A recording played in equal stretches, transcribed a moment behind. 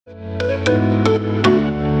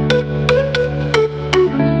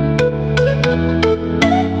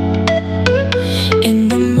In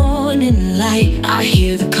the morning light, I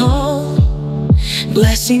hear the call.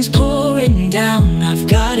 Blessings pouring down, I've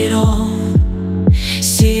got it all.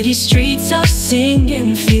 City streets are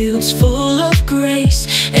singing, fields full of grace.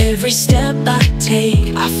 Every step I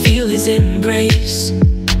take, I feel His embrace.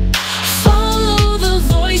 Follow the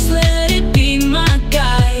voice, let it be my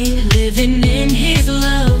guide. Living in His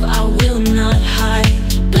love, I will not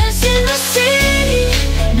hide. Blessed in the city,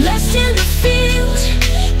 blessed in the field,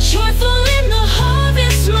 joyful in the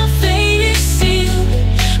harvest, my fate is sealed.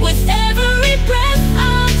 With every breath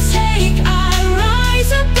I take, I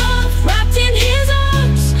rise above, wrapped in His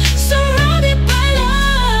arms, surrounded by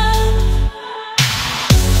love.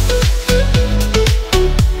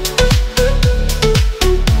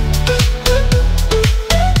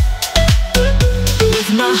 With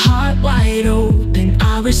my heart wide open,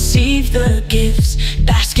 I receive the gifts.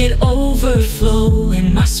 Basket overflow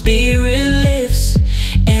and my spirit lives.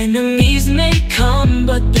 Enemies may come,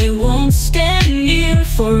 but they won't stand near.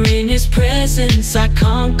 For in His presence I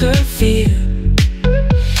conquer fear.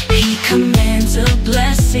 He commands a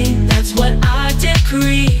blessing, that's what I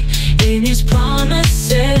decree. In His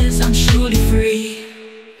promises I'm truly free.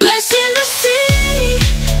 Blessed in the city,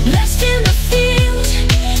 blessed in the field,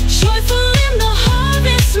 joyful in the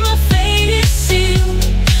harvest, my fate is sealed.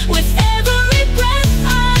 With every breath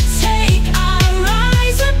I take, I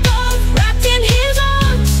rise above, wrapped in His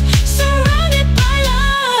arms, surrounded by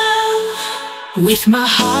love. With my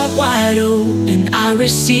heart wide open, I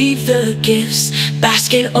receive the gifts.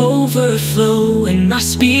 Basket overflow and my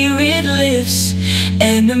spirit lives.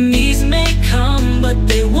 Enemies may come, but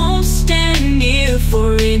they won't stand near.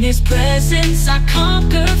 For in His presence I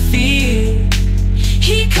conquer fear.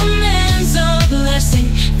 He commands a blessing,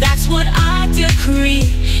 that's what I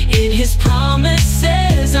decree. In His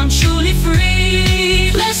promises I'm truly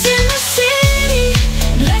free. Blessed